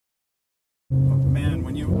But man,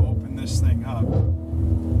 when you open this thing up,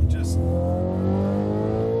 you just...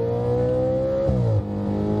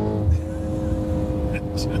 it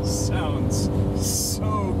just sounds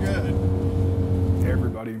so good. Hey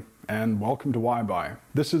everybody, and welcome to Why Buy.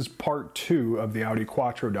 This is part 2 of the Audi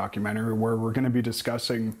Quattro documentary, where we're going to be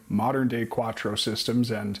discussing modern day Quattro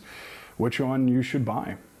systems and which one you should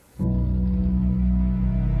buy.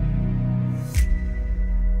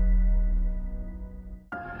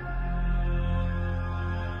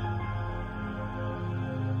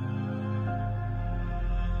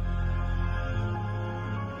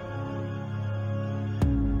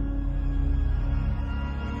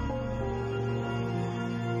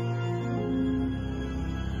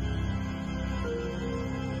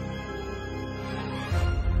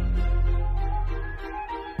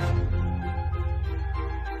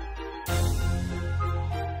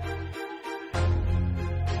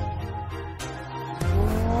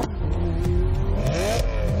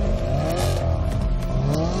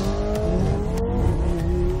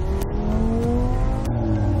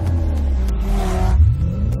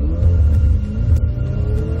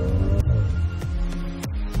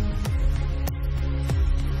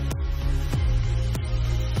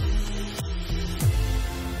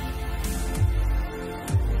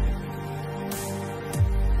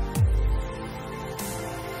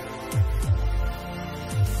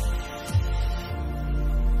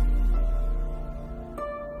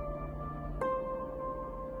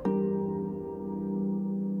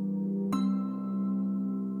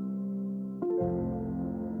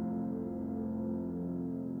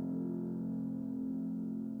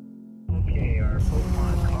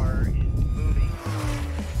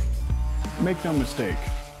 Make no mistake,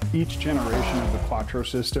 each generation of the Quattro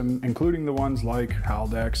system, including the ones like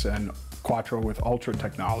Haldex and Quattro with Ultra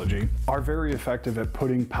technology, are very effective at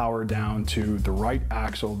putting power down to the right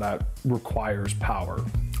axle that requires power.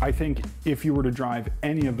 I think if you were to drive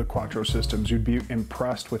any of the Quattro systems, you'd be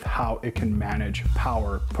impressed with how it can manage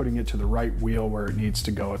power, putting it to the right wheel where it needs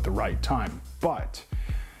to go at the right time. But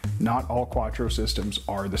not all Quattro systems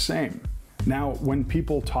are the same. Now, when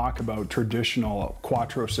people talk about traditional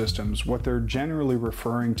Quattro systems, what they're generally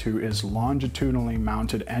referring to is longitudinally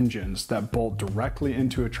mounted engines that bolt directly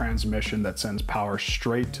into a transmission that sends power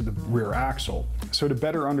straight to the rear axle. So to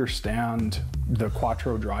better understand the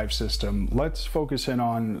Quattro drive system, let's focus in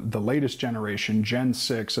on the latest generation, Gen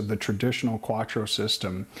 6 of the traditional Quattro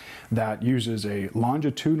system that uses a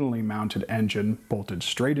longitudinally mounted engine bolted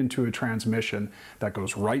straight into a transmission that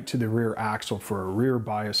goes right to the rear axle for a rear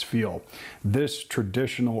bias feel. This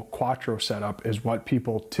traditional Quattro setup is what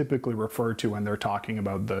people typically refer to when they're talking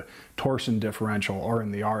about the torsion differential, or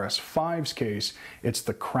in the RS5's case, it's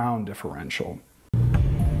the crown differential.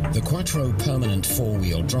 The Quattro permanent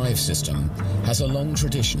four-wheel drive system has a long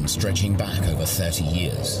tradition stretching back over 30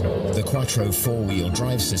 years. The Quattro four-wheel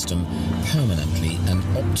drive system permanently and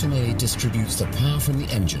optimally distributes the power from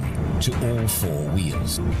the engine to all four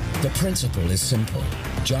wheels. The principle is simple.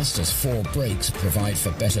 Just as four brakes provide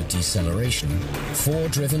for better deceleration, four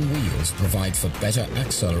driven wheels provide for better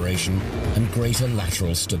acceleration and greater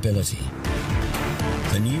lateral stability.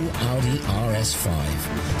 The new Audi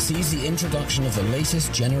RS5 sees the introduction of the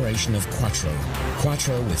latest generation of Quattro.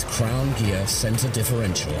 Quattro with crown gear, center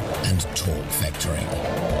differential, and torque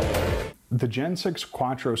vectoring. The Gen 6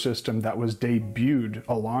 Quattro system that was debuted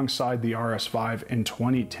alongside the RS5 in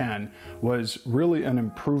 2010 was really an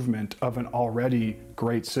improvement of an already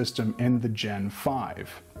great system in the Gen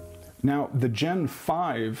 5. Now, the Gen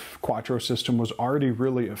 5 Quattro system was already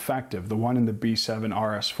really effective, the one in the B7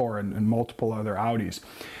 RS4 and multiple other Audis,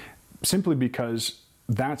 simply because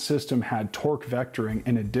that system had torque vectoring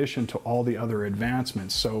in addition to all the other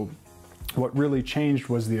advancements. So what really changed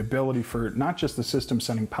was the ability for not just the system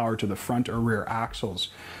sending power to the front or rear axles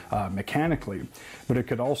mechanically, but it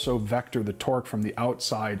could also vector the torque from the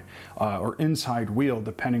outside or inside wheel,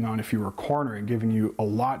 depending on if you were cornering, giving you a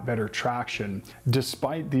lot better traction.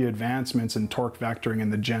 Despite the advancements in torque vectoring in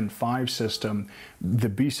the Gen 5 system, the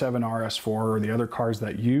B7 RS4 or the other cars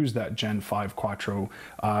that use that Gen 5 Quattro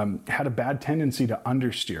had a bad tendency to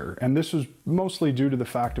understeer, and this was mostly due to the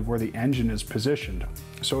fact of where the engine is positioned.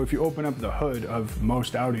 So if you open up the hood of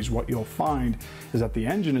most Audis, what you'll find is that the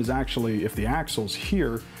engine is actually, if the axle's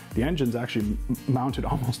here, the engine's actually mounted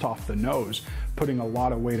almost off the nose, putting a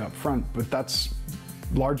lot of weight up front, but that's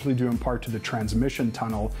largely due in part to the transmission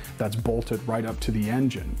tunnel that's bolted right up to the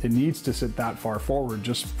engine. It needs to sit that far forward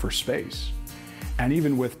just for space. And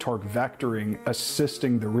even with torque vectoring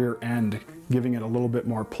assisting the rear end, giving it a little bit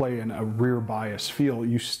more play and a rear bias feel,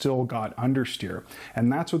 you still got understeer.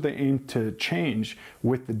 And that's what they aim to change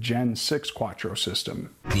with the Gen 6 Quattro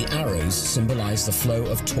system. The arrows symbolize the flow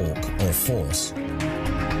of torque or force.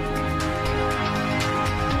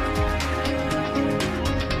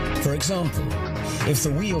 For example, if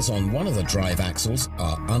the wheels on one of the drive axles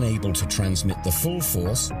are unable to transmit the full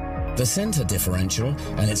force, the center differential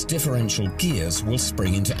and its differential gears will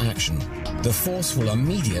spring into action. The force will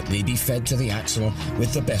immediately be fed to the axle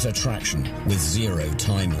with the better traction, with zero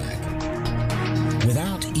time lag.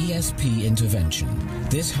 Without ESP intervention,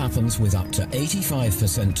 this happens with up to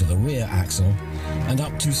 85% to the rear axle and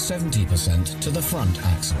up to 70% to the front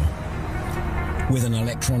axle. With an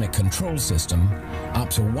electronic control system, up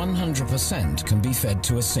to 100% can be fed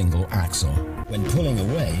to a single axle. When pulling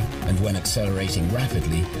away and when accelerating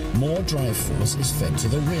rapidly, more drive force is fed to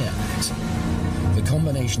the rear axle. The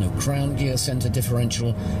combination of crown gear center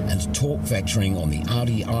differential and torque vectoring on the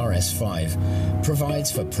Audi RS5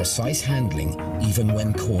 provides for precise handling even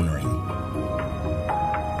when cornering.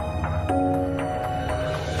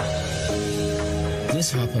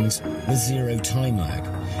 This happens with zero time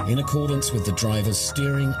lag, in accordance with the driver's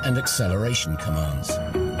steering and acceleration commands.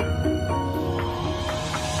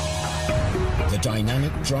 The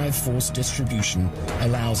dynamic drive force distribution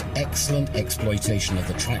allows excellent exploitation of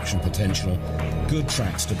the traction potential, good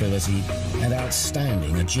track stability, and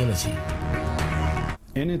outstanding agility.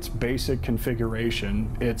 In its basic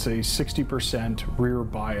configuration, it's a 60% rear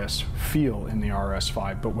bias feel in the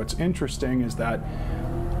RS5, but what's interesting is that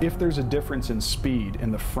if there's a difference in speed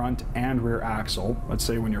in the front and rear axle, let's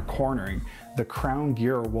say when you're cornering, the crown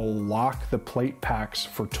gear will lock the plate packs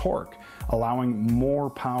for torque, allowing more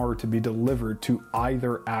power to be delivered to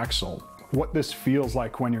either axle. What this feels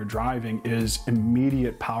like when you're driving is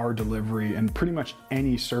immediate power delivery in pretty much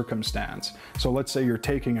any circumstance. So let's say you're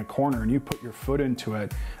taking a corner and you put your foot into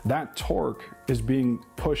it, that torque is being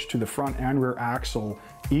pushed to the front and rear axle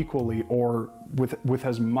equally or with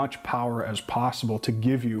as much power as possible to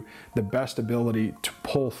give you the best ability to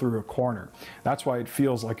pull through a corner. That's why it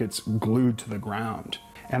feels like it's glued to the ground.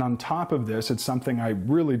 And on top of this, it's something I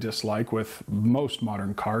really dislike with most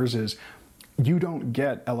modern cars is you don't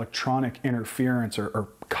get electronic interference or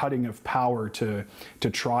cutting of power to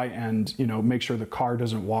try and, you know, make sure the car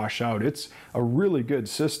doesn't wash out. It's a really good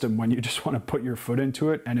system when you just want to put your foot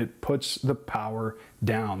into it and it puts the power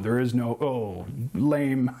down. There is no, oh,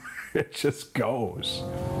 lame, it just goes.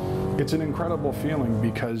 It's an incredible feeling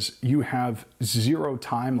because you have zero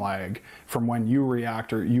time lag from when you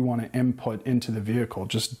react or you want to input into the vehicle. It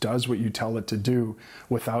just does what you tell it to do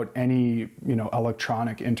without any, you know,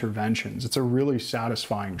 electronic interventions. It's a really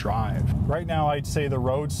satisfying drive. Right now, I'd say the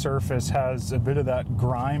road surface has a bit of that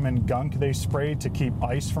grime and gunk they sprayed to keep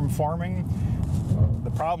ice from forming.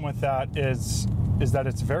 The problem with that is that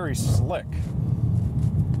it's very slick.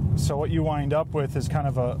 So what you wind up with is kind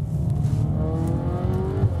of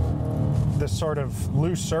this sort of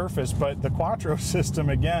loose surface, but the Quattro system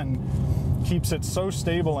again keeps it so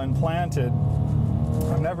stable and planted.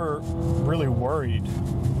 I'm never really worried.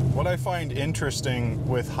 What I find interesting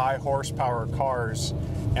with high horsepower cars,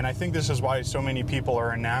 and I think this is why so many people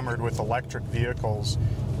are enamored with electric vehicles,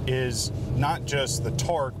 is not just the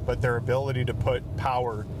torque, but their ability to put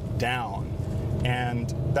power down.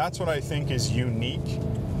 And that's what I think is unique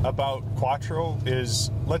about Quattro is,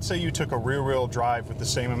 let's say you took a rear-wheel drive with the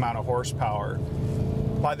same amount of horsepower.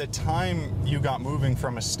 By the time you got moving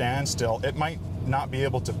from a standstill, it might not be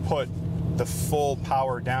able to put the full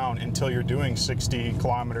power down until you're doing 60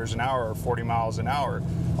 kilometers an hour or 40 miles an hour.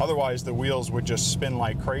 Otherwise, the wheels would just spin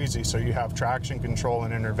like crazy, so you have traction control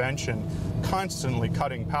and intervention constantly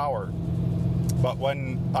cutting power. But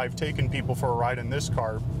when I've taken people for a ride in this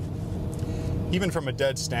car, even from a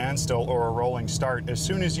dead standstill or a rolling start, as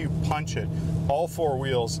soon as you punch it, all four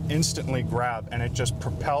wheels instantly grab and it just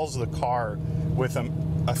propels the car with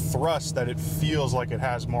a thrust that it feels like it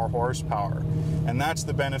has more horsepower. And that's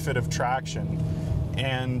the benefit of traction.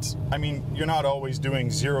 And I mean, you're not always doing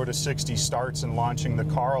 0 to 60 starts and launching the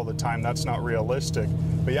car all the time. That's not realistic.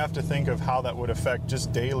 But you have to think of how that would affect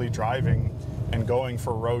just daily driving and going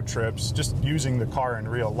for road trips, just using the car in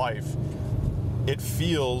real life. It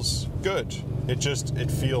feels good. It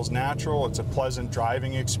feels natural. It's a pleasant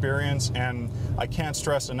driving experience, and I can't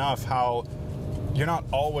stress enough how you're not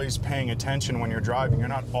always paying attention when you're driving. You're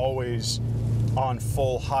not always on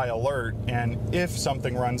full high alert, and if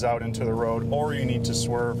something runs out into the road or you need to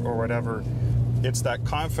swerve or whatever, it's that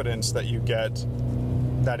confidence that you get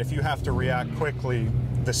that if you have to react quickly,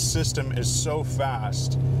 the system is so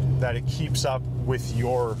fast that it keeps up with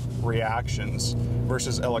your reactions,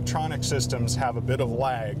 versus electronic systems have a bit of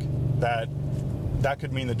lag that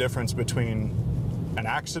could mean the difference between an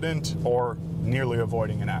accident or nearly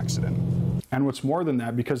avoiding an accident. And what's more than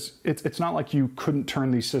that, because it's not like you couldn't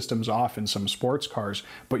turn these systems off in some sports cars,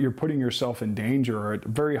 but you're putting yourself in danger or at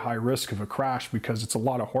very high risk of a crash because it's a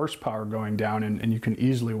lot of horsepower going down and you can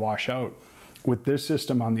easily wash out. With this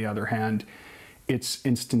system, on the other hand, it's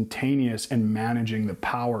instantaneous in managing the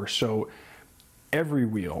power. So every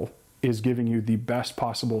wheel is giving you the best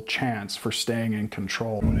possible chance for staying in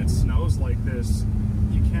control. When it snows like this,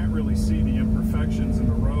 you can't really see the imperfections in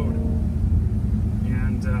the road.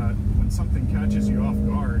 And when something catches you off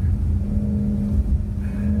guard,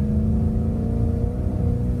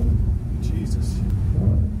 Jesus.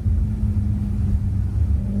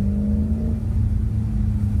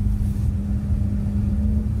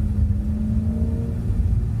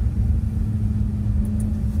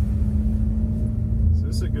 So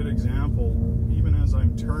this is a good example. Even as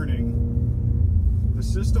I'm turning, the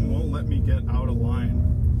system won't let me get out of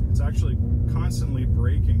line. It's actually constantly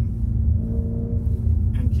braking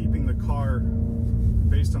and keeping the car,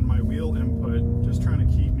 based on my wheel input, just trying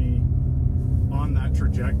to keep me on that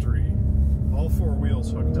trajectory. All four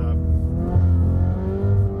wheels hooked up.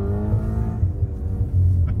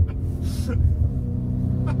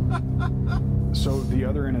 So the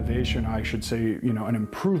other innovation, I should say, an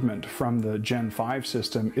improvement from the Gen 5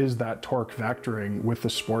 system is that torque vectoring with the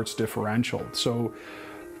sports differential. So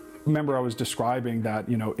remember I was describing that,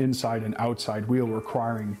 inside and outside wheel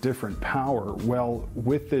requiring different power. Well,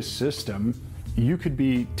 with this system, you could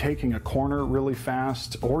be taking a corner really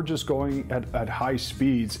fast or just going at high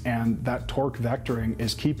speeds, and that torque vectoring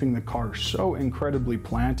is keeping the car so incredibly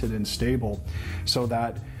planted and stable so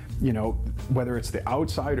that, whether it's the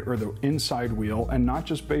outside or the inside wheel, and not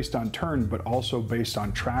just based on turn, but also based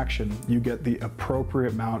on traction, you get the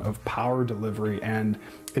appropriate amount of power delivery, and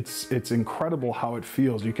it's incredible how it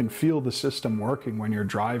feels. You can feel the system working when you're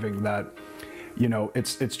driving, that,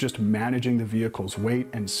 it's just managing the vehicle's weight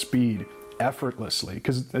and speed effortlessly,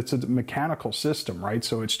 because it's a mechanical system, right?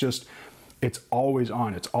 So it's always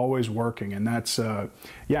on, it's always working, and that's,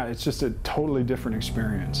 it's just a totally different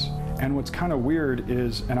experience. And what's kind of weird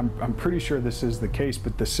is, and I'm pretty sure this is the case,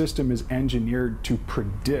 but the system is engineered to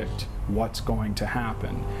predict what's going to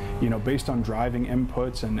happen. Based on driving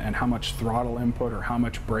inputs and how much throttle input or how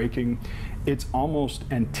much braking, it's almost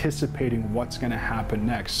anticipating what's going to happen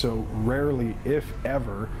next. So rarely, if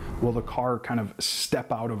ever, will the car kind of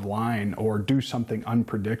step out of line or do something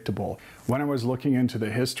unpredictable. When I was looking into the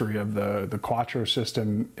history of the Quattro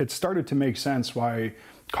system, it started to make sense why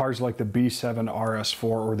cars like the B7 RS4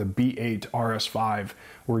 or the B8 RS5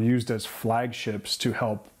 were used as flagships to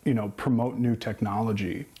help, promote new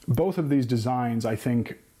technology. Both of these designs, I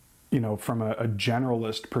think, from a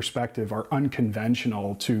generalist perspective, are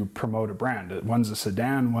unconventional to promote a brand. One's a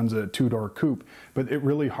sedan, one's a two-door coupe, but it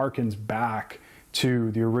really harkens back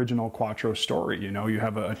to the original Quattro story. You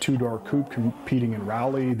have a two-door coupe competing in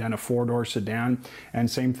rally, then a four-door sedan, and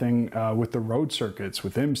same thing with the road circuits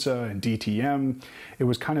with IMSA and DTM. It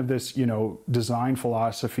was kind of this, design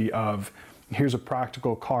philosophy of, here's a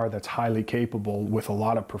practical car that's highly capable with a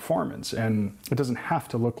lot of performance, and it doesn't have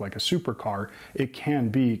to look like a supercar. It can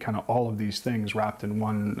be kind of all of these things wrapped in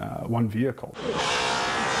one vehicle.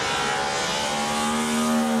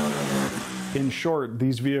 In short,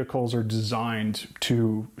 these vehicles are designed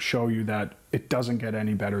to show you that it doesn't get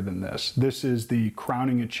any better than this. This is the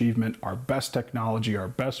crowning achievement, our best technology, our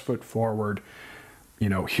best foot forward.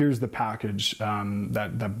 Here's the package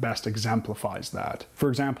that best exemplifies that. For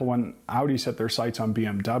example, when Audi set their sights on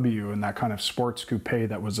BMW and that kind of sports coupe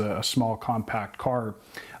that was a small compact car,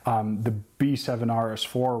 the B7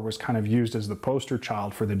 RS4 was kind of used as the poster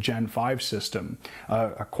child for the Gen 5 system,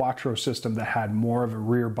 a Quattro system that had more of a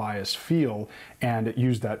rear bias feel, and it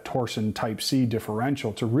used that Torsen Type C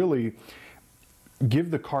differential to really give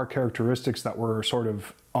the car characteristics that were sort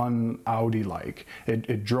of un-Audi-like.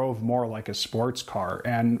 It drove more like a sports car,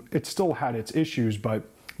 and it still had its issues, but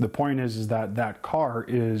the point is that that car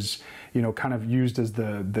is, kind of used as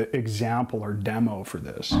the example or demo for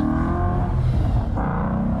this.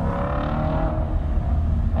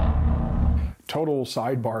 Total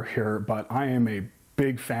sidebar here, but I am a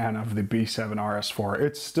big fan of the B7 RS4.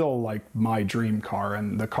 It's still like my dream car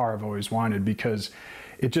and the car I've always wanted, because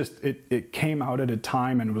it came out at a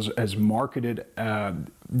time and was as marketed,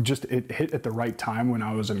 it hit at the right time when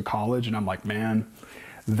I was in college, and I'm like, man,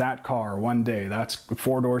 that car one day, that's a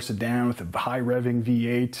four-door sedan with a high revving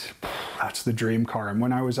V8, that's the dream car. And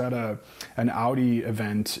when I was at an Audi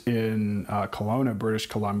event in Kelowna, British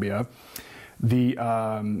Columbia, the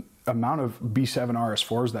amount of B7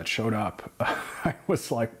 RS4s that showed up, I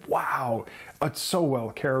was like, wow, it's so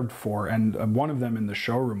well cared for. And one of them in the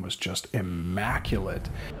showroom was just immaculate.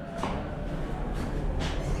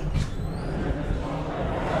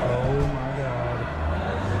 Oh my God.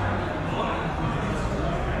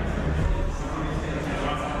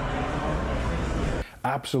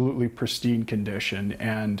 Absolutely pristine condition,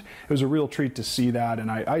 and it was a real treat to see that. And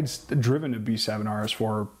I'd driven a B7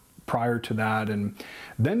 RS4 prior to that, and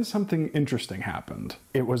then something interesting happened.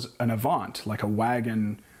 It was an Avant, like a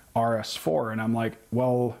wagon RS4, and I'm like,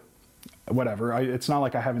 well, whatever. It's not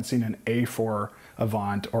like I haven't seen an A4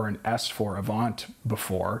 Avant or an S4 Avant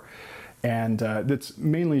before. And that's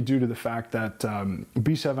mainly due to the fact that B7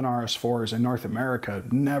 RS4s in North America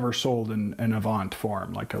never sold in an Avant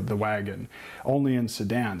form, like the wagon, only in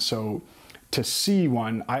sedan. So to see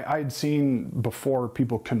one, I'd seen before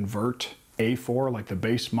people convert A4, like the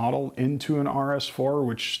base model, into an RS4,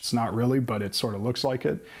 which it's not really, but it sort of looks like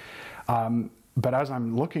it. But as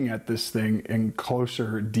I'm looking at this thing in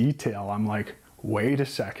closer detail, I'm like, wait a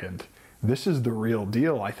second, this is the real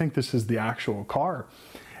deal. I think this is the actual car.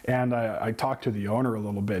 And I talked to the owner a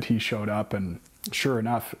little bit. He showed up, and sure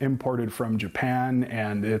enough, imported from Japan.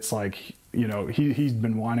 And it's like, you know, he's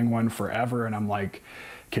been wanting one forever. And I'm like,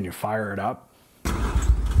 can you fire it up?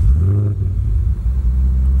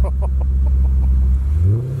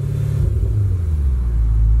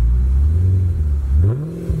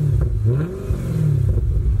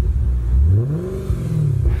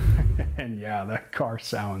 And yeah, that car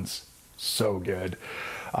sounds so good.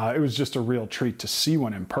 It was just a real treat to see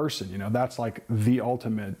one in person. You know, that's like the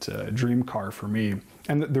ultimate dream car for me.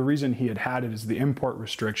 And the reason he had it is the import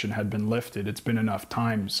restriction had been lifted. It's been enough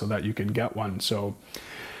time so that you can get one. So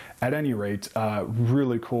at any rate,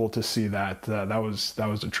 really cool to see that. That was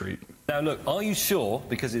a treat. Now look, are you sure,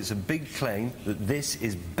 because it's a big claim, that this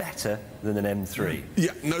is better than an M3?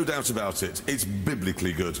 Yeah, no doubt about it. It's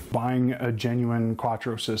biblically good. Buying a genuine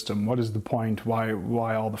Quattro system, what is the point?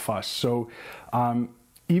 Why all the fuss? So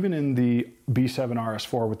even in the B7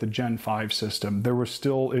 RS4 with the Gen 5 system, there were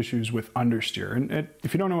still issues with understeer. And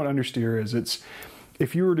if you don't know what understeer is, it's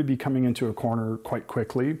if you were to be coming into a corner quite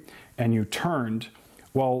quickly and you turned,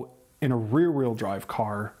 well, in a rear-wheel drive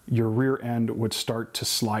car, your rear end would start to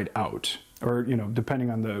slide out, or, you know, depending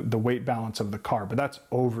on the weight balance of the car, but that's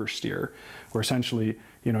oversteer, where essentially,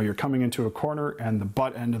 you know, you're coming into a corner and the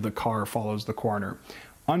butt end of the car follows the corner.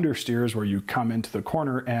 Understeer is where you come into the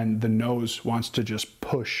corner and the nose wants to just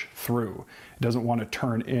push through. It doesn't want to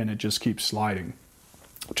turn in, it just keeps sliding.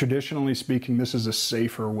 Traditionally speaking, this is a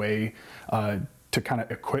safer way to kind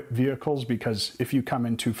of equip vehicles, because if you come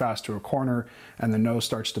in too fast to a corner and the nose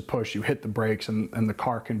starts to push, you hit the brakes and the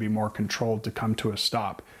car can be more controlled to come to a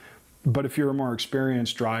stop. But if you're a more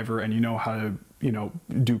experienced driver and you know how to, you know,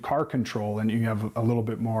 do car control, and you have a little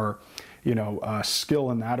bit more, you know,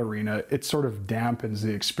 skill in that arena, it sort of dampens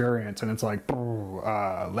the experience, and it's like,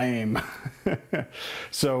 lame.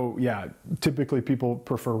 So yeah, typically people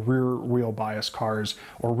prefer rear wheel bias cars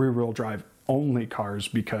or rear wheel drive only cars,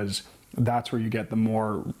 because that's where you get the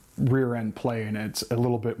more rear end play, and it's a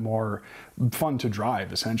little bit more fun to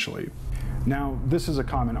drive, essentially. Now, this is a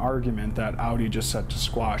common argument that Audi just set to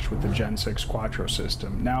squash with the Gen 6 Quattro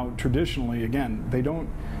system. Now, traditionally, again, they don't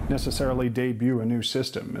necessarily debut a new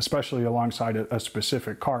system, especially alongside a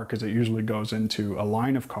specific car, because it usually goes into a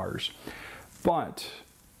line of cars. But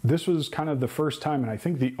this was kind of the first time, and I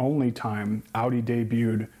think the only time, Audi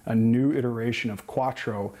debuted a new iteration of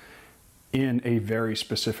Quattro in a very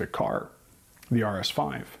specific car, the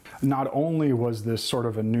RS5. Not only was this sort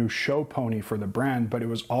of a new show pony for the brand, but it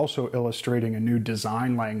was also illustrating a new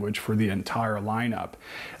design language for the entire lineup.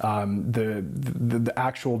 The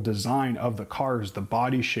actual design of the cars, the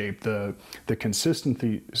body shape, the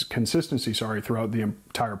consistency throughout the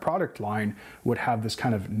entire product line would have this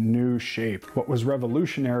kind of new shape. What was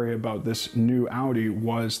revolutionary about this new Audi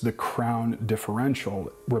was the crown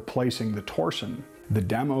differential replacing the torsion. The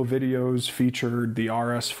demo videos featured the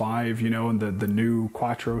RS5, you know, and the new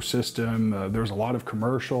Quattro system. There's a lot of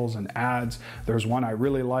commercials and ads. There's one I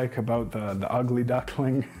really like about the ugly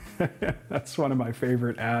duckling. That's one of my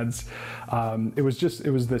favorite ads. It was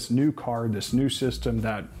this new car, this new system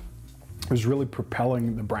that was really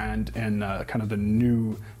propelling the brand in kind of the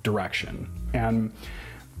new direction. And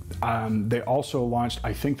they also launched,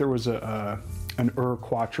 I think there was an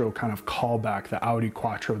Quattro kind of callback, the Audi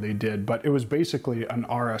Quattro they did, but it was basically an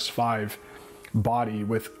RS5 body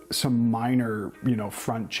with some minor, you know,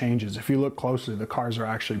 front changes. If you look closely, the cars are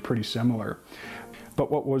actually pretty similar. But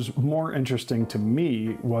what was more interesting to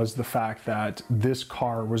me was the fact that this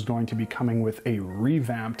car was going to be coming with a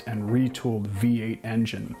revamped and retooled V8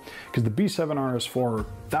 engine. Because the B7 RS4,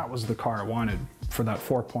 that was the car I wanted for that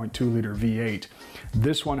 4.2 liter V8.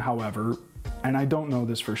 This one, however, and I don't know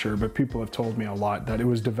this for sure, but people have told me a lot that it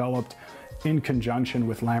was developed in conjunction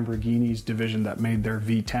with Lamborghini's division that made their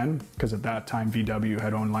V10, because at that time VW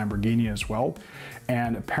had owned Lamborghini as well.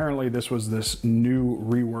 And apparently this was this new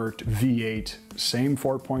reworked V8, same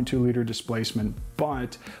 4.2 liter displacement,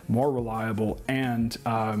 but more reliable, and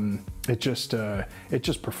it just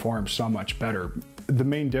performs so much better. The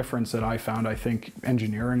main difference that I found, I think,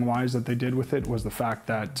 engineering-wise that they did with it was the fact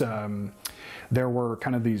that there were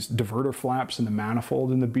kind of these diverter flaps in the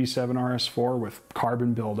manifold in the B7 RS4 with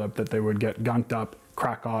carbon buildup that they would get gunked up,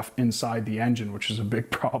 crack off inside the engine, which is a big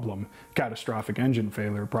problem, catastrophic engine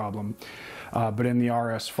failure problem. But in the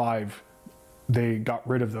RS5, they got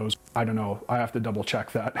rid of those. I don't know, I have to double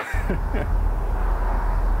check that.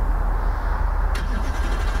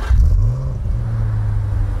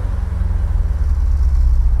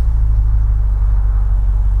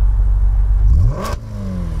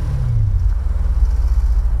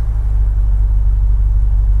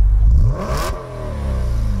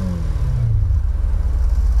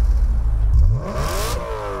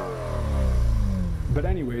 But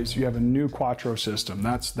anyways, you have a new Quattro system.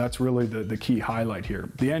 That's really the key highlight here.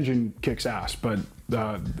 The engine kicks ass, but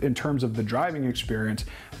in terms of the driving experience,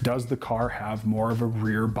 does the car have more of a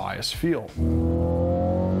rear bias feel?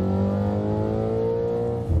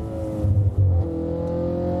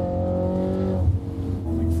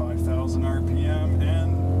 5,000 RPM,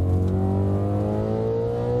 and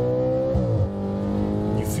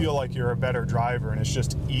you feel like you're a better driver, and it's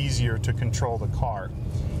just easier to control the car.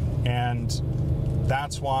 And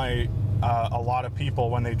that's why a lot of people,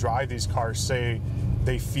 when they drive these cars, say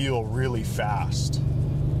they feel really fast.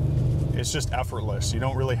 It's just effortless. You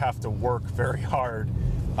don't really have to work very hard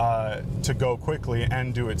to go quickly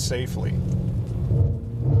and do it safely.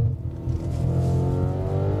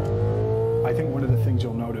 I think one of the things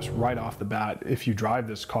you'll notice right off the bat if you drive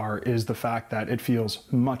this car is the fact that it feels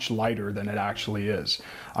much lighter than it actually is.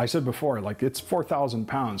 I said before, like, it's 4,000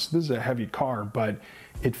 pounds. This is a heavy car, but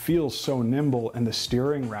it feels so nimble, and the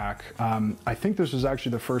steering rack, I think this was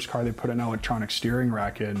actually the first car they put an electronic steering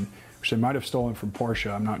rack in, which they might have stolen from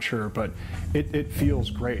Porsche, I'm not sure, but it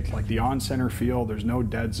feels great. Like the on-center feel, there's no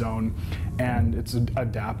dead zone, and it's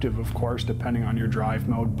adaptive, of course, depending on your drive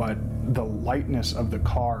mode, but the lightness of the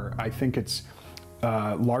car, I think it's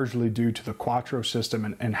largely due to the Quattro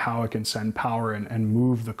system and how it can send power and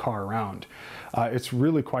move the car around. It's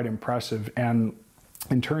really quite impressive, and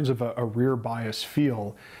in terms of a rear bias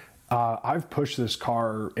feel, I've pushed this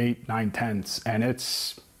car 8, 9 tenths, and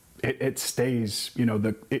it stays, you know,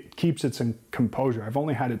 it keeps its composure. I've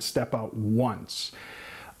only had it step out once,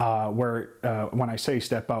 when I say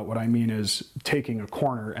step out, what I mean is taking a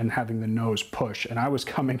corner and having the nose push, and I was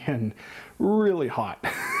coming in really hot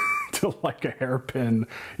to like a hairpin,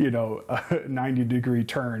 you know, 90-degree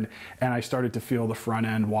turn, and I started to feel the front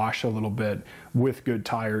end wash a little bit with good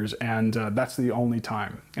tires, and that's the only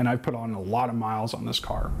time. And I've put on a lot of miles on this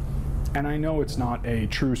car. And I know it's not a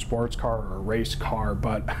true sports car or a race car,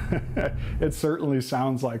 but it certainly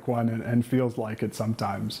sounds like one and feels like it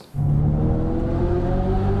sometimes.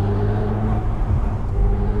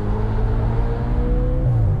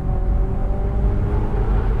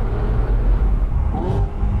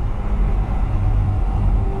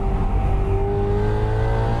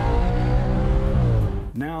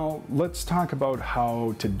 Let's talk about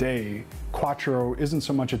how today Quattro isn't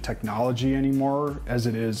so much a technology anymore as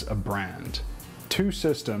it is a brand. Two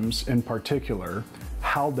systems in particular,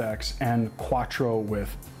 Haldex and Quattro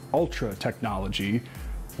with Ultra technology.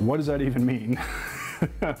 What does that even mean?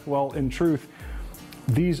 Well, in truth,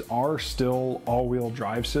 these are still all-wheel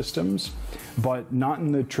drive systems, but not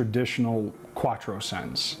in the traditional Quattro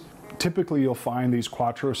sense. Typically, you'll find these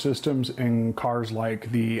Quattro systems in cars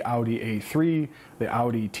like the Audi A3, the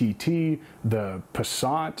Audi TT, the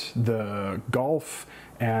Passat, the Golf,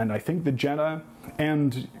 and I think the Jetta.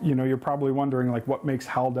 And, you know, you're probably wondering, like, what makes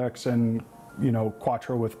Haldex and, you know,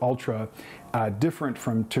 Quattro with Ultra different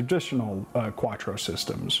from traditional Quattro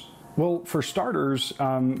systems? Well, for starters,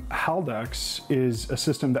 Haldex is a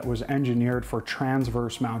system that was engineered for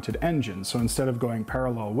transverse mounted engines. So instead of going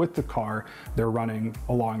parallel with the car, they're running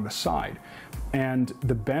along the side. And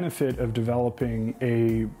the benefit of developing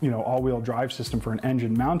a, you know, all-wheel drive system for an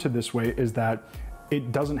engine mounted this way is that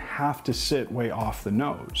it doesn't have to sit way off the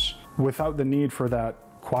nose. Without the need for that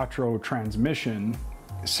Quattro transmission,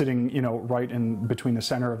 sitting, you know, right in between the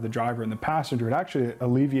center of the driver and the passenger, it actually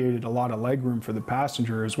alleviated a lot of legroom for the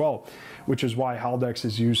passenger as well, which is why Haldex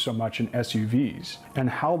is used so much in SUVs. And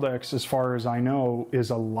Haldex, as far as I know, is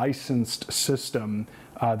a licensed system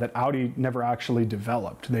that Audi never actually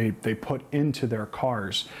developed. They put into their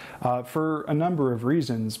cars for a number of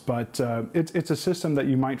reasons, but it's a system that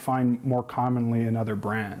you might find more commonly in other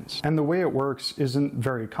brands. And the way it works isn't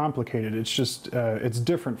very complicated. It's just, it's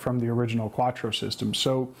different from the original Quattro system.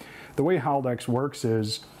 So the way Haldex works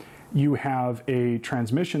is you have a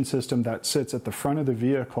transmission system that sits at the front of the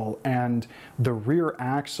vehicle, and the rear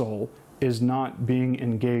axle is not being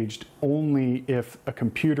engaged only if a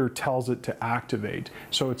computer tells it to activate.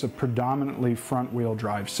 So it's a predominantly front-wheel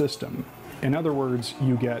drive system. In other words,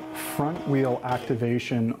 you get front-wheel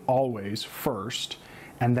activation always first,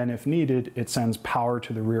 and then if needed, it sends power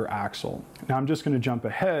to the rear axle. Now I'm just going to jump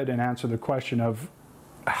ahead and answer the question of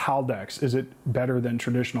Haldex. Is it better than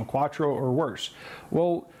traditional Quattro or worse?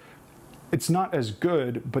 Well, it's not as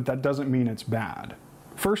good, but that doesn't mean it's bad.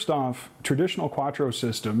 First off, traditional Quattro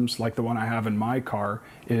systems, like the one I have in my car,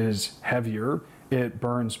 is heavier, it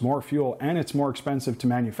burns more fuel, and it's more expensive to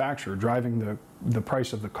manufacture, driving the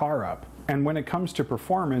price of the car up. And when it comes to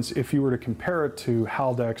performance, if you were to compare it to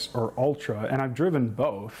Haldex or Ultra, and I've driven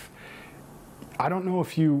both, I don't know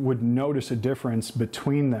if you would notice a difference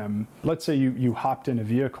between them. Let's say you hopped in a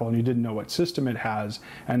vehicle and you didn't know what system it has,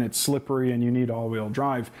 and it's slippery and you need all-wheel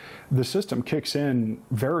drive. The system kicks in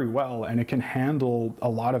very well, and it can handle a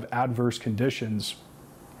lot of adverse conditions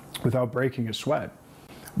without breaking a sweat.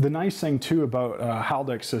 The nice thing too about a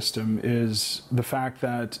Haldex system is the fact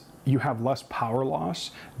that you have less power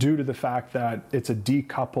loss due to the fact that it's a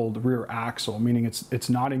decoupled rear axle, meaning it's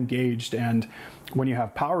not engaged, and when you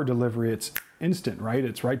have power delivery, it's instant, right?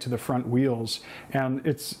 It's right to the front wheels, and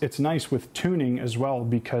it's nice with tuning as well,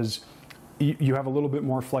 because you have a little bit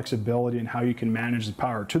more flexibility in how you can manage the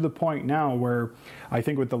power, to the point now where I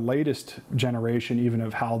think with the latest generation even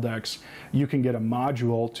of Haldex, you can get a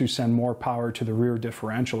module to send more power to the rear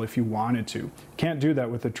differential if you wanted to. Can't do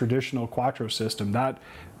that with a traditional Quattro system. That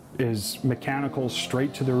is mechanical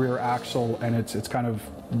straight to the rear axle, and it's kind of,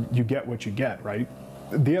 you get what you get, right?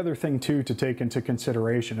 The other thing too to take into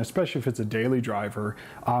consideration, especially if it's a daily driver,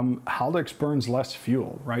 Haldex burns less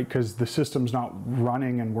fuel, right? Because the system's not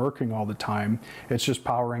running and working all the time. It's just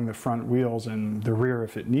powering the front wheels and the rear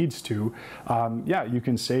if it needs to. Yeah, you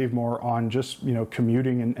can save more on just, you know,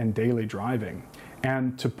 commuting and daily driving.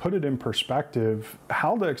 And to put it in perspective,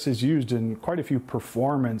 Haldex is used in quite a few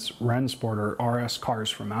performance Rennsport or RS cars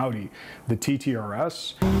from Audi. The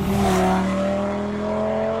TT-RS,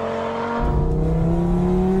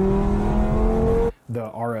 the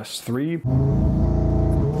RS3,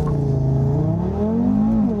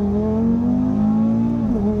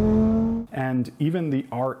 and even the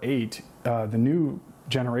R8, the new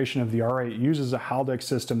generation of the R8 uses a Haldex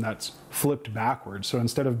system that's flipped backwards. So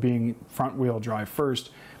instead of being front wheel drive first,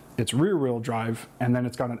 it's rear wheel drive, and then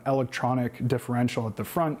it's got an electronic differential at the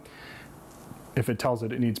front. If it tells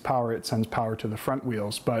it needs power, it sends power to the front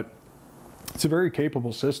wheels, but it's a very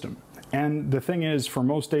capable system. And the thing is, for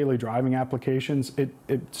most daily driving applications,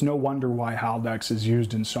 it's no wonder why Haldex is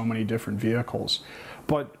used in so many different vehicles.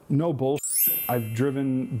 But no bullshit, I've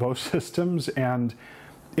driven both systems, and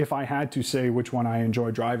if I had to say which one I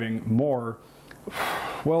enjoy driving more,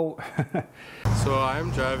 well... So I'm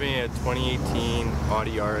driving a 2018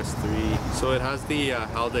 Audi RS3. So it has the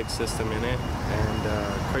Haldex system in it,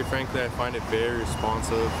 and quite frankly I find it very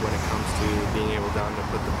responsive when it comes to being able to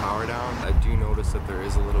put the power down. I do notice that there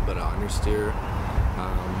is a little bit of understeer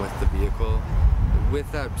with the vehicle. With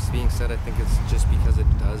that being said, I think it's just because it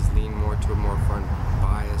does lean more to a more front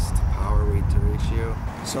biased power weight to ratio.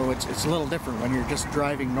 So it's a little different when you're just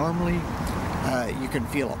driving normally. You can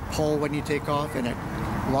feel a pull when you take off. In a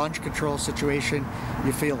launch control situation,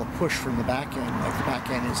 you feel a push from the back end, like the back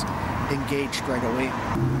end is engaged right away.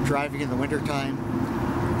 Driving in the wintertime,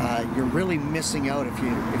 you're really missing out if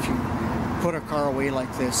you put a car away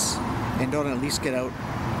like this and don't at least get out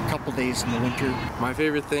a couple days in the winter. My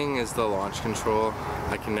favorite thing is the launch control.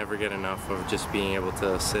 I can never get enough of just being able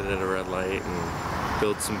to sit at a red light and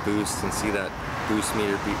build some boost and see that boost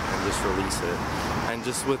meter beep and just release it. And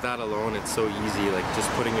just with that alone, it's so easy, like just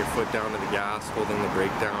putting your foot down to the gas, holding the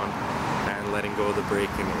brake down, and letting go of the brake,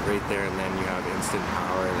 and right there and then you have instant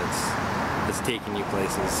power that's taking you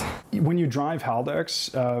places. When you drive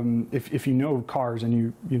Haldex, if you know cars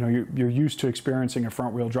and you're used to experiencing a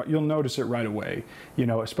front wheel drive, you'll notice it right away. You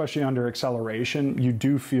know, especially under acceleration, you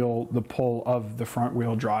do feel the pull of the front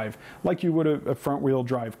wheel drive like you would a front wheel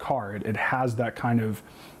drive car. It has that kind of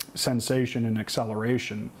sensation and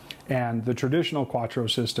acceleration. And the traditional Quattro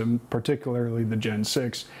system, particularly the Gen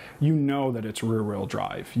 6, you know that it's rear-wheel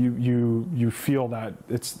drive. You feel that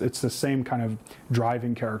it's the same kind of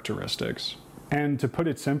driving characteristics. And to put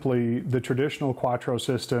it simply, the traditional Quattro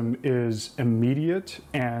system is immediate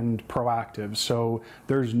and proactive. So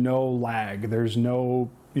there's no lag, there's no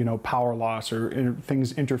power loss or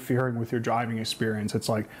things interfering with your driving experience. It's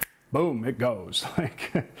like, boom, it goes.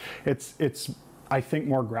 Like it's I think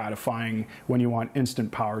more gratifying when you want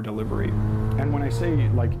instant power delivery. And when I say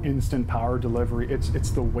like instant power delivery, it's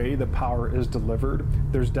the way the power is delivered.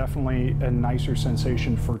 There's definitely a nicer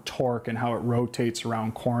sensation for torque and how it rotates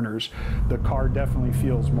around corners. The car definitely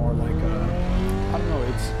feels more like I don't know,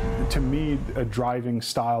 it's to me a driving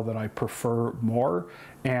style that I prefer more.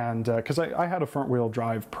 And because I had a front wheel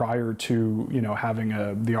drive prior to having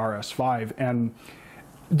the RS5, and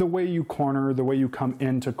the way you corner, the way you come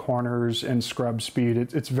into corners and scrub speed,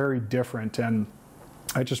 it's very different, and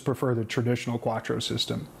I just prefer the traditional Quattro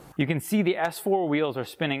system. You can see the S4 wheels are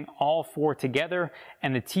spinning all four together,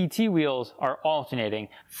 and the TT wheels are alternating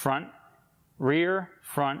front, rear,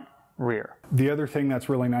 front, rear. The other thing that's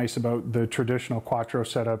really nice about the traditional Quattro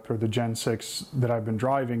setup or the Gen 6 that I've been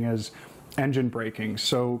driving is engine braking.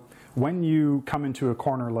 So when you come into a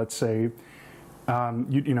corner, let's say,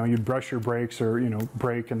 you'd brush your brakes or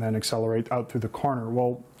brake and then accelerate out through the corner.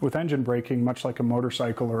 Well, with engine braking, much like a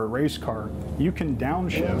motorcycle or a race car, you can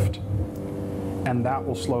downshift and that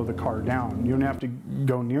will slow the car down. You don't have to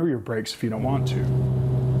go near your brakes if you don't want to.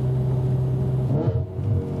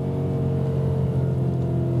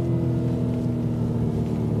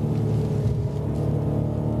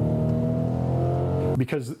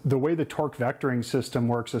 Because the way the torque vectoring system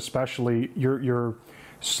works, especially, you're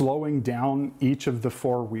slowing down each of the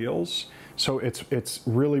four wheels, so it's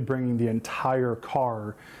really bringing the entire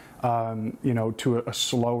car to a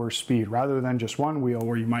slower speed rather than just one wheel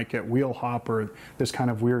where you might get wheel hop or this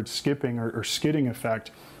kind of weird skipping or skidding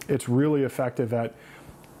effect. It's really effective at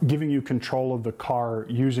giving you control of the car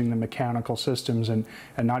using the mechanical systems and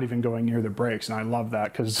not even going near the brakes. And I love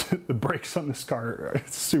that because the brakes on this car are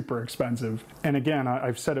super expensive. And again,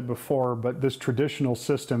 I've said it before, but this traditional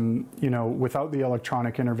system, without the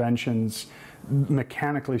electronic interventions,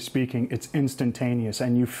 mechanically speaking, it's instantaneous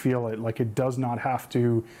and you feel it. Like it does not have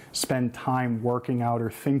to spend time working out or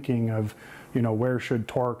thinking of, where should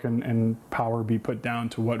torque and power be put down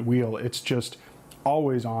to what wheel. It's just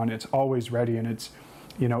always on, it's always ready, and it's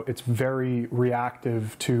very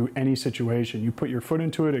reactive to any situation. You put your foot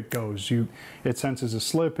into it, it goes. It senses a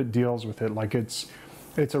slip, it deals with it. Like it's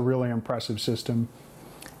a really impressive system.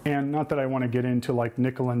 And not that I want to get into like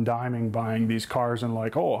nickel and diming buying these cars and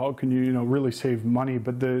like, oh, how can you really save money?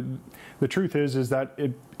 But the truth is that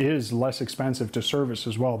it is less expensive to service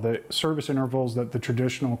as well. The service intervals that the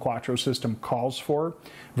traditional Quattro system calls for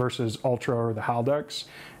versus Ultra or the Haldex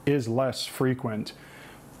is less frequent.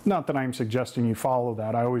 Not that I'm suggesting you follow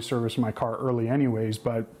that. I always service my car early anyways,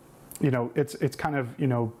 but it's kind of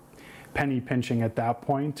penny pinching at that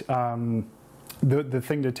point. The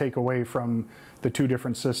thing to take away from the two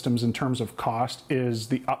different systems in terms of cost is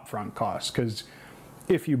the upfront cost, because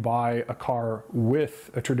if you buy a car with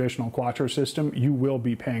a traditional Quattro system, you will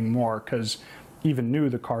be paying more, because even new,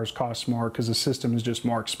 the cars cost more because the system is just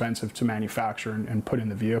more expensive to manufacture and put in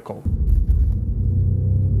the vehicle.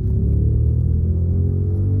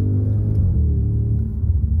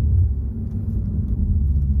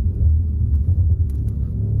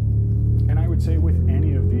 Say with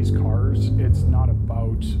any of these cars, it's not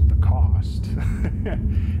about the cost.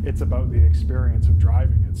 It's about the experience of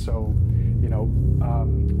driving it. So,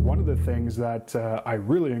 one of the things that I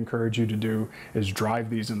really encourage you to do is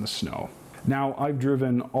drive these in the snow. Now, I've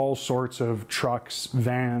driven all sorts of trucks,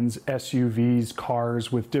 vans, SUVs,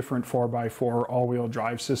 cars with different 4x4 all-wheel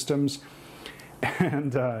drive systems.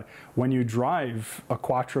 And when you drive a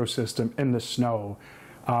Quattro system in the snow,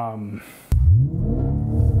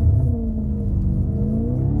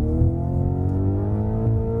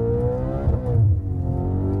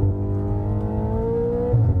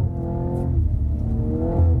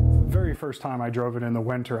 first time I drove it in the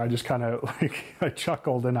winter, I just kind of I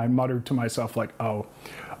chuckled and I muttered to myself like, oh,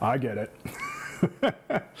 I get it.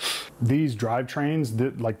 These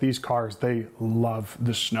drivetrains, like these cars, they love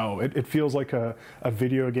the snow. It feels like a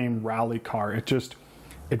video game rally car.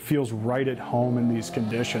 It feels right at home in these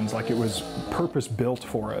conditions, like it was purpose built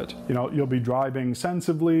for it. You'll be driving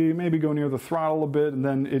sensibly, maybe go near the throttle a bit, and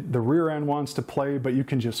then the rear end wants to play, but you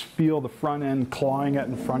can just feel the front end clawing it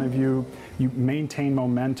in front of you. You maintain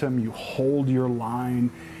momentum, you hold your line,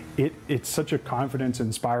 it's such a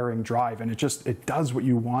confidence-inspiring drive, and it does what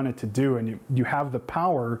you want it to do, and you have the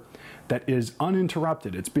power that is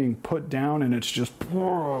uninterrupted. It's being put down, and it's just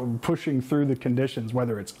pushing through the conditions,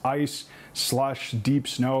 whether it's ice, slush, deep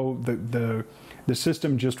snow. The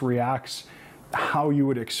system just reacts how you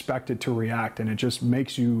would expect it to react, and it just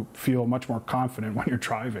makes you feel much more confident when you're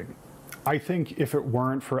driving. I think if it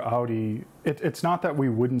weren't for Audi, it's not that we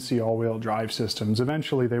wouldn't see all-wheel drive systems.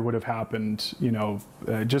 Eventually they would have happened, you know,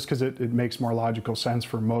 just because it makes more logical sense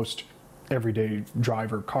for most everyday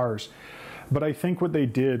driver cars. But I think what they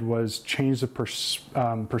did was change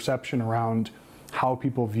the perception around how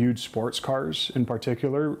people viewed sports cars in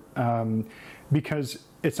particular, because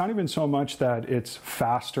it's not even so much that it's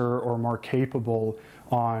faster or more capable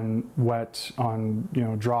on wet, on, you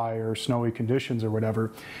know, dry or snowy conditions or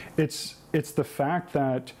whatever. It's the fact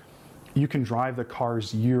that you can drive the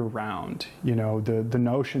cars year round. You know, the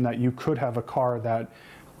notion that you could have a car that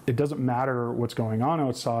it doesn't matter what's going on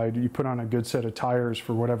outside, you put on a good set of tires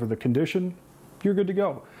for whatever the condition, you're good to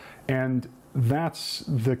go. And that's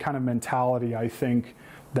the kind of mentality, I think,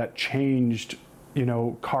 that changed, you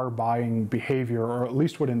know, car buying behavior, or at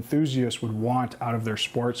least what enthusiasts would want out of their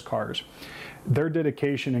sports cars. Their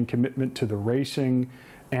dedication and commitment to the racing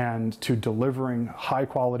and to delivering high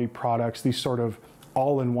quality products, these sort of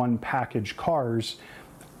all-in-one package cars,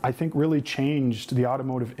 I think really changed the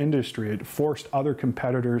automotive industry. It forced other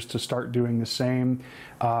competitors to start doing the same.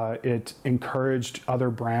 It encouraged other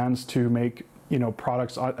brands to make, you know,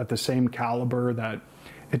 products at the same caliber. That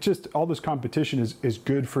it just, all this competition is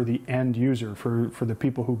good for the end user, for the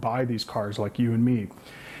people who buy these cars like you and me.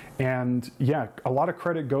 And yeah, a lot of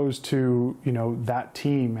credit goes to, you know, that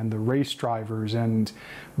team and the race drivers and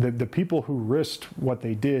the people who risked what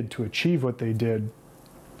they did to achieve what they did.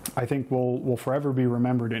 I think will forever be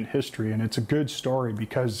remembered in history, and it's a good story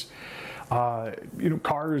because you know,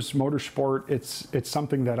 cars, motorsport, it's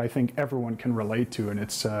something that I think everyone can relate to, and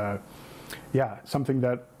it's yeah, something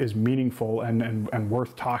that is meaningful and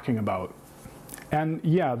worth talking about. And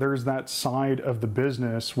yeah, there's that side of the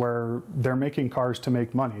business where they're making cars to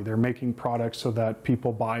make money. They're making products so that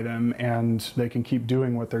people buy them and they can keep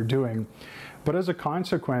doing what they're doing. But as a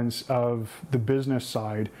consequence of the business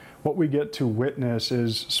side, what we get to witness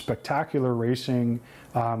is spectacular racing.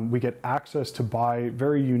 We get access to buy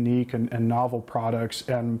very unique and novel products.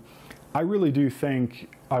 And I really do think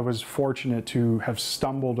I was fortunate to have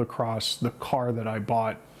stumbled across the car that I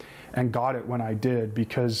bought and got it when I did,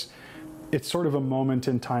 because it's sort of a moment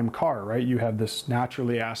in time car, right? You have this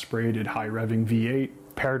naturally aspirated high revving V8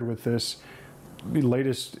 paired with this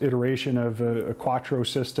latest iteration of a Quattro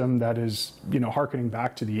system that is, you know, harkening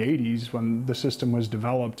back to the 80s when the system was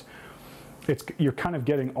developed. You're kind of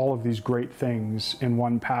getting all of these great things in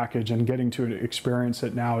one package, and getting to experience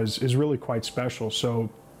it now is really quite special. So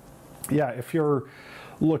yeah, if you're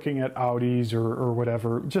looking at Audis or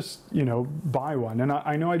whatever, just, you know, buy one. And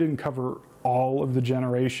I know I didn't cover all of the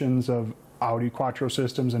generations of Audi Quattro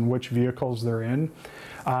systems and which vehicles they're in,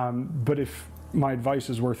 but if my advice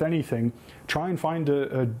is worth anything, try and find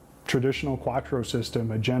a traditional Quattro system,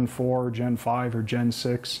 a Gen 4, Gen 5, or Gen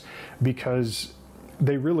 6, because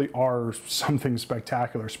they really are something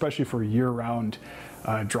spectacular, especially for year-round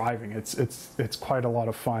driving. It's quite a lot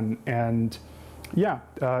of fun. And yeah,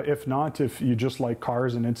 if not, if you just like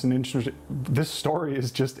cars and it's an interesting, this story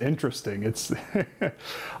is just interesting. It's,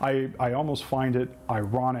 I almost find it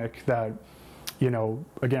ironic that, you know,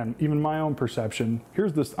 again, even my own perception,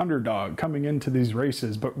 here's this underdog coming into these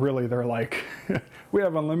races, but really they're like, we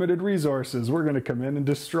have unlimited resources, we're gonna come in and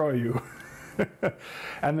destroy you.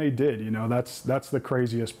 And they did, you know, that's the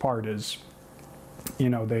craziest part is, you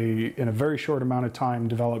know, they, in a very short amount of time,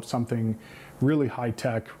 developed something really high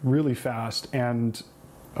tech, really fast, and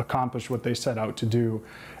accomplished what they set out to do.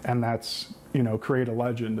 And that's, you know, create a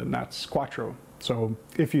legend, and that's Quattro. So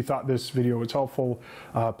if you thought this video was helpful,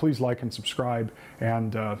 please like and subscribe,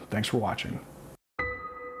 and thanks for watching.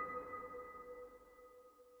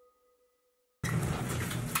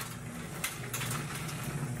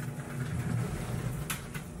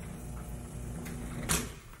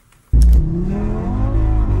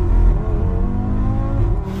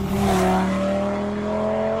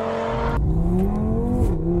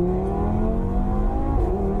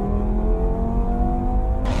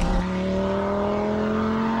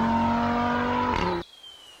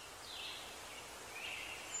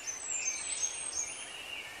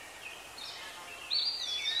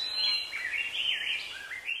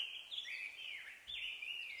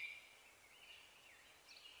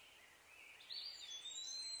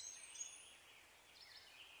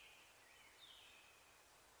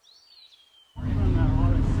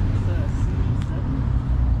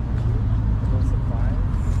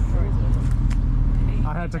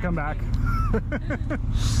 to come back.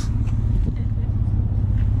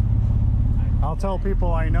 I'll tell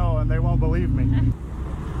people I know and they won't believe me.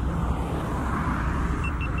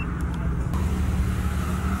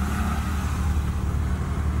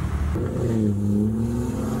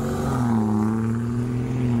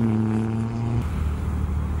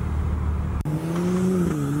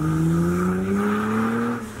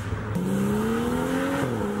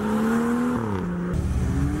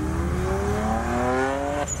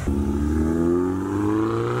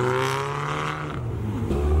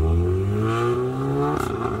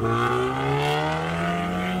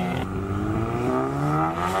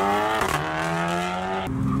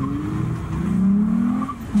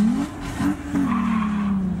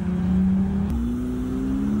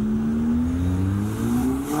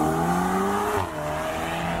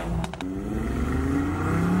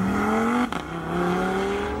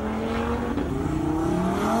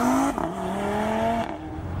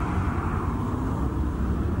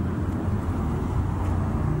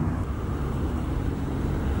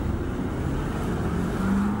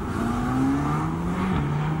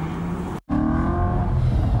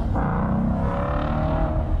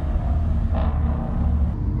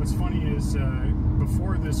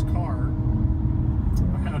 Before this car,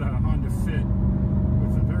 I had a Honda Fit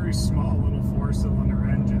with a very small little 4-cylinder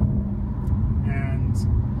engine, and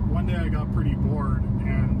one day I got pretty bored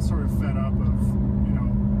and sort of fed up of, you know,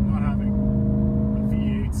 not having a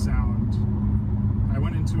V8 sound. I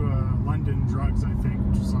went into a London Drugs, I think,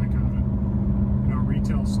 which is like a, you know,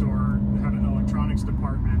 retail store that had an electronics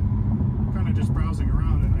department, kind of just browsing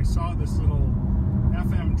around, and I saw this little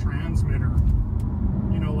FM transmitter,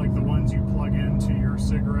 you know, like the ones you plug into your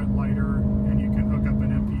cigarette lighter and you can hook up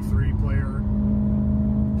an MP3 player.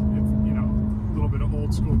 It's, you know, a little bit of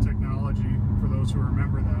old school technology for those who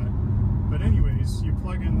remember that. But anyways, you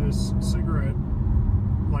plug in this cigarette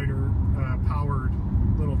lighter powered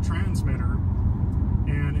little transmitter,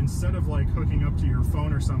 and instead of like hooking up to your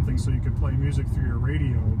phone or something so you could play music through your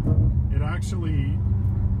radio, it actually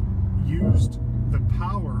used the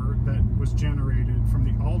power that was generated from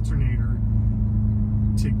the alternator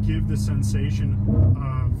to give the sensation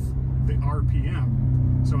of the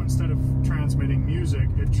RPM. So instead of transmitting music,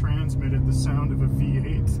 it transmitted the sound of a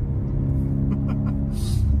V8.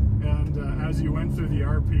 And as you went through the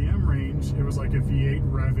RPM range, it was like a V8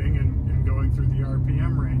 revving and going through the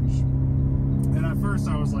RPM range. And at first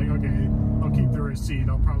I was like, okay, I'll keep the receipt.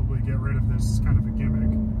 I'll probably get rid of this kind of a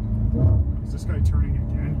gimmick. Is this guy turning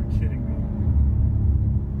again? You're kidding me.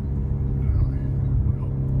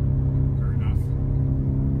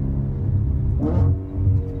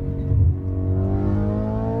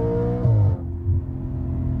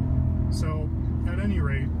 So, at any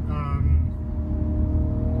rate,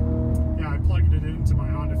 yeah, I plugged it into my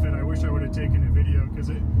Honda Fit. I wish I would have taken a video because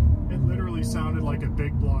it literally sounded like a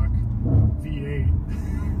big block V8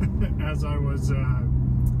 as I was,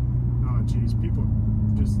 oh geez, people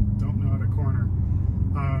just don't know how to corner.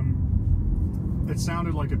 It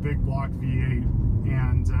sounded like a big block V8,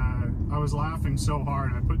 and I was laughing so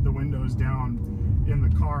hard I put the windows down in the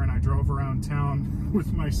car and I drove around town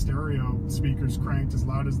with my stereo speakers cranked as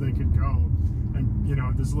loud as they could go. And you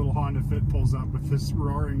know, this little Honda Fit pulls up with this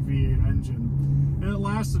roaring V8 engine, and it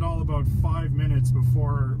lasted all about 5 minutes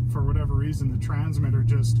before, for whatever reason, the transmitter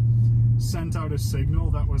just sent out a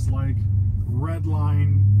signal that was like red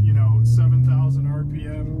line, you know, 7,000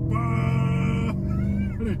 RPM,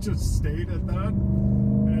 and it just stayed at that,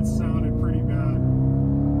 and it sounded pretty bad.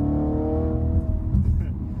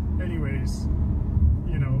 Anyways,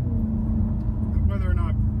 you know, whether or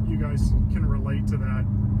not you guys can relate to that,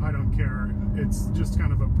 I don't care. It's just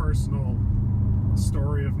kind of a personal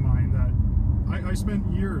story of mine that I spent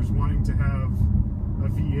years wanting to have a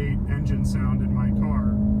V8 engine sound in my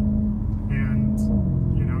car, and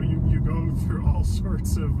you know, you go through all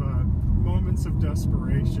sorts of moments of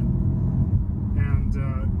desperation, and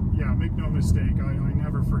yeah, make no mistake, I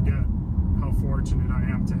never forget how fortunate I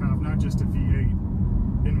am to have not just a V8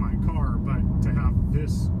 in my car, but to have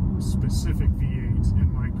this specific V8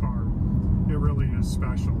 in my car. It really is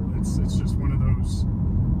special. It's just one of those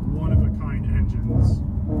one-of-a-kind engines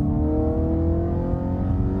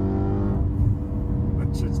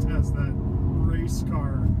that just has that race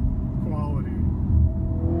car quality.